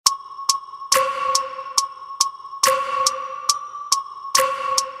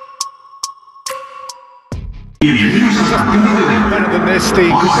Better than this, the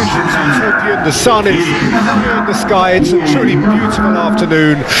conditions are utopian, the sun is clear in the sky, it's a truly beautiful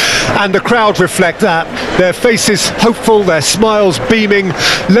afternoon, and the crowd reflect that. Their faces hopeful, their smiles beaming,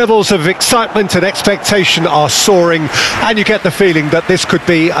 levels of excitement and expectation are soaring, and you get the feeling that this could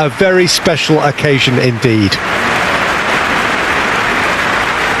be a very special occasion indeed.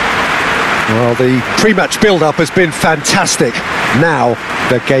 Well, the pre-match build-up has been fantastic. Now,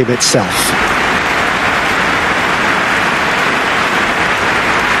 the game itself.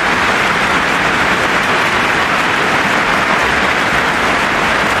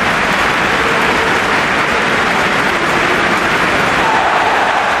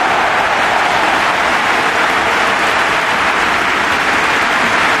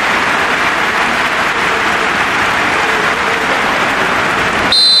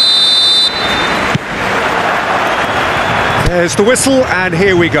 There's the whistle, and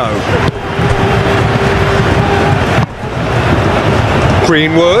here we go.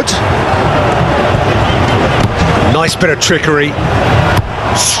 Greenwood. Nice bit of trickery.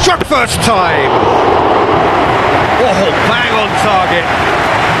 Struck first time. Oh, bang on target.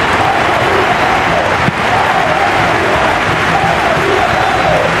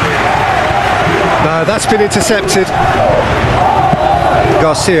 No, that's been intercepted.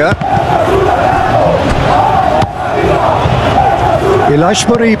 Garcia. Ilaix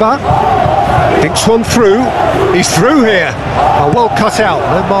Moriba thinks one through. He's through here. Oh, well cut out.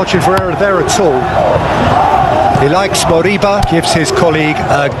 No margin for error there at all. Ilaix Moriba gives his colleague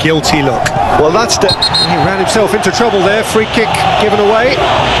a guilty look. Well, that's the... He ran himself into trouble there. Free kick given away.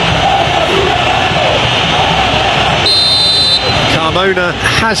 Carmona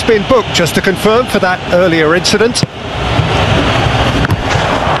has been booked, just to confirm, for that earlier incident.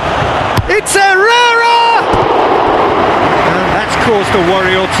 It's Herrera! Caused a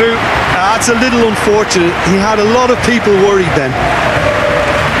worry or two. That's a little unfortunate. He had a lot of people worried then.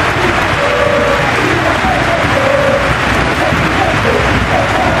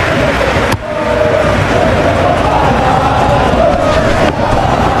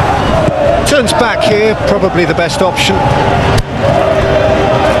 Turns back here, probably the best option.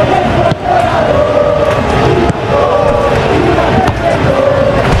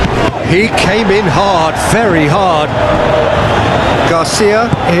 He came in hard, very hard. Garcia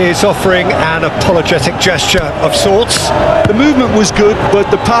is offering an apologetic gesture of sorts. The movement was good,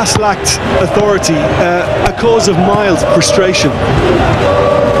 but the pass lacked authority, a cause of mild frustration.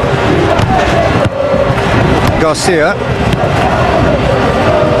 Garcia.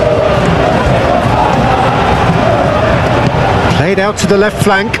 Played out to the left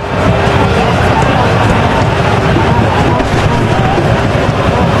flank.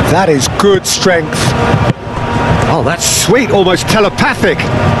 That is good strength. Oh, that's sweet, almost telepathic.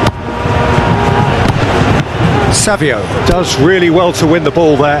 Savio does really well to win the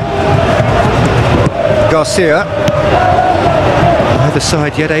ball there. Garcia. Either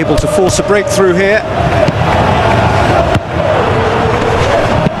side yet able to force a breakthrough here.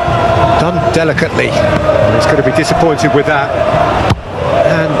 Done delicately. He's going to be disappointed with that.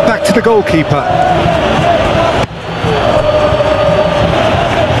 And back to the goalkeeper.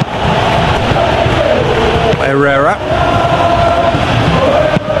 Herrera.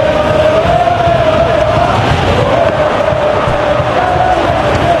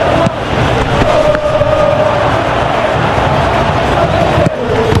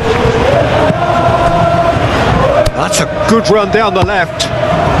 That's a good run down the left.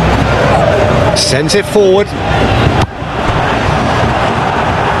 Sends it forward.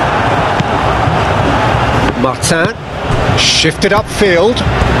 Martin. Shifted upfield.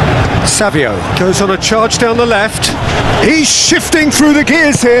 Savio goes on a charge down the left. He's shifting through the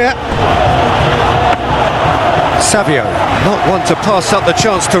gears here. Savio, not one to pass up the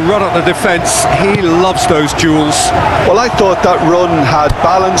chance to run at the defence. He loves those duels. Well, I thought that run had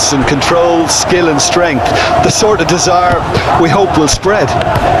balance and control, skill and strength. The sort of desire we hope will spread.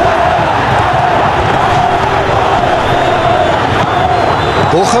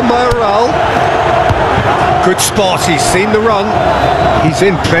 Borja Mayoral. Good spot, he's seen the run. He's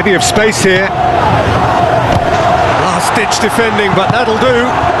in plenty of space here. Last-ditch defending, but that'll do.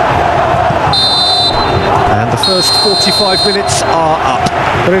 And the first 45 minutes are up.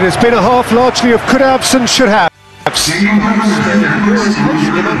 But it has been a half largely of could-haves and should-haves. Amongst the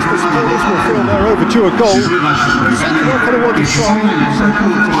supporters will feel they're overdue a goal. Certainly not going to want to try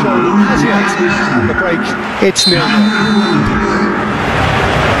to show as yet at the break. It's 0-0.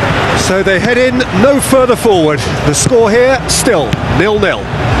 So they head in no further forward. The score here still 0-0.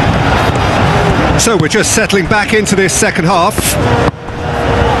 So we're just settling back into this second half.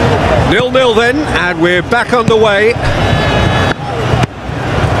 0-0 then, and we're back underway.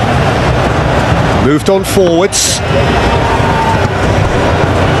 Moved on forwards.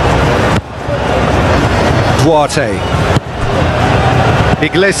 Duarte.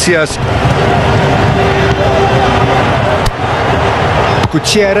 Iglesias.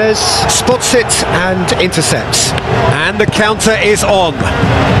 Gutierrez spots it and intercepts. And the counter is on.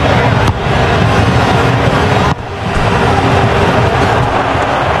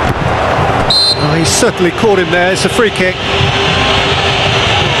 Oh, he's certainly caught him there. It's a free kick.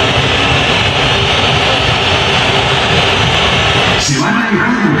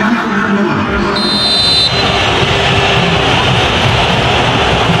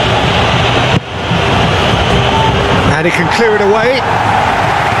 And he can clear it away.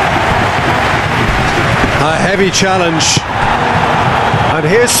 A heavy challenge. And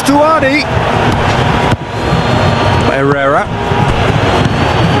here's Stuani. Herrera.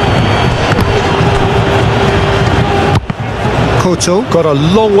 Couto got a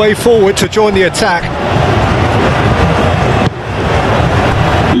long way forward to join the attack.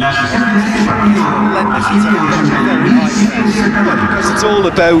 It's all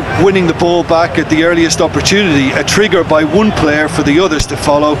about winning the ball back at the earliest opportunity, a trigger by one player for the others to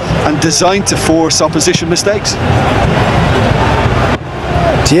follow, and designed to force opposition mistakes.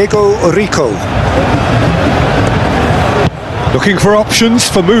 Diego Rico. Looking for options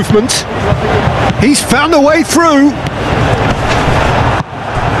for movement. He's found a way through.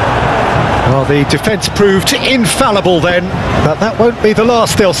 Well, the defence proved infallible then, but that won't be the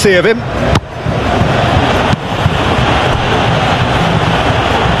last they'll see of him.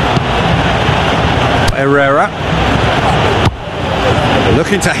 Herrera.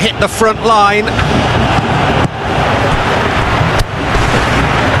 Looking to hit the front line.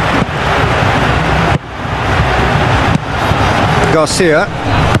 Garcia.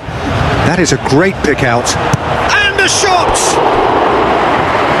 That is a great pick out. And a shot!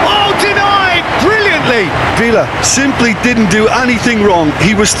 Oh, denied! Brilliantly! Villa simply didn't do anything wrong.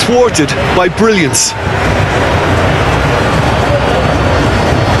 He was thwarted by brilliance.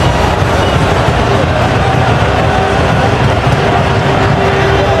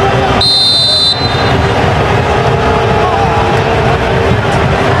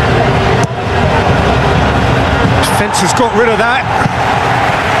 Has got rid of that,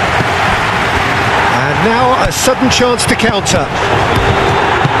 and now a sudden chance to counter.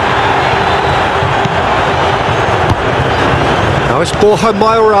 Now it's Borja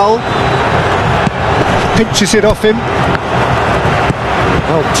Mayoral, pinches it off him.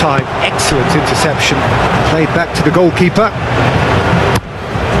 Well timed, excellent interception, played back to the goalkeeper,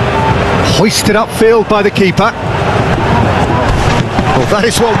 hoisted upfield by the keeper. Well, that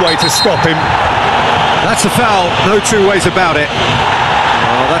is one way to stop him. That's a foul, no two ways about it.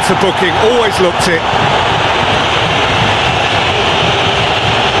 Oh, that's a booking, always looked it.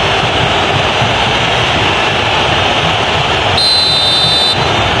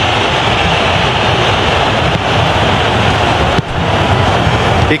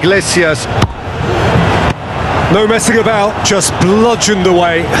 Iglesias. No messing about, just bludgeoned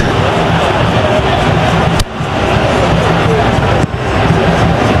away.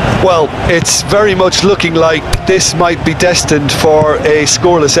 Well, it's very much looking like this might be destined for a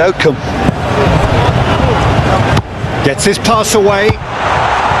scoreless outcome. Gets his pass away.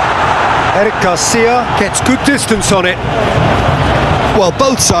 Eric Garcia gets good distance on it. Well,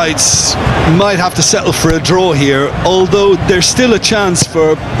 both sides might have to settle for a draw here, although there's still a chance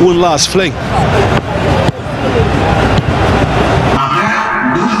for one last fling.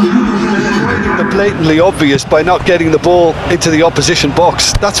 Blatantly obvious by not getting the ball into the opposition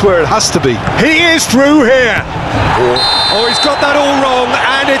box. That's where it has to be. He is through here. Oh, he's got that all wrong,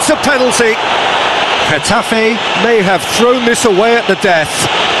 and it's a penalty. Getafe may have thrown this away at the death.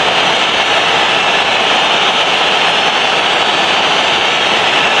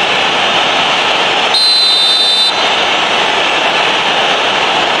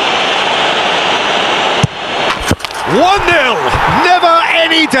 Never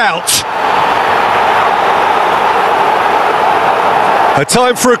any doubt. A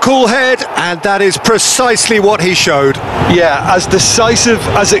time for a cool head, and that is precisely what he showed. Yeah, as decisive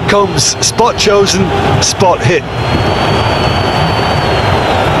as it comes. Spot chosen, spot hit.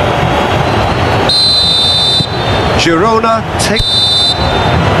 Girona take...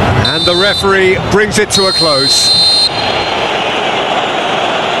 And the referee brings it to a close.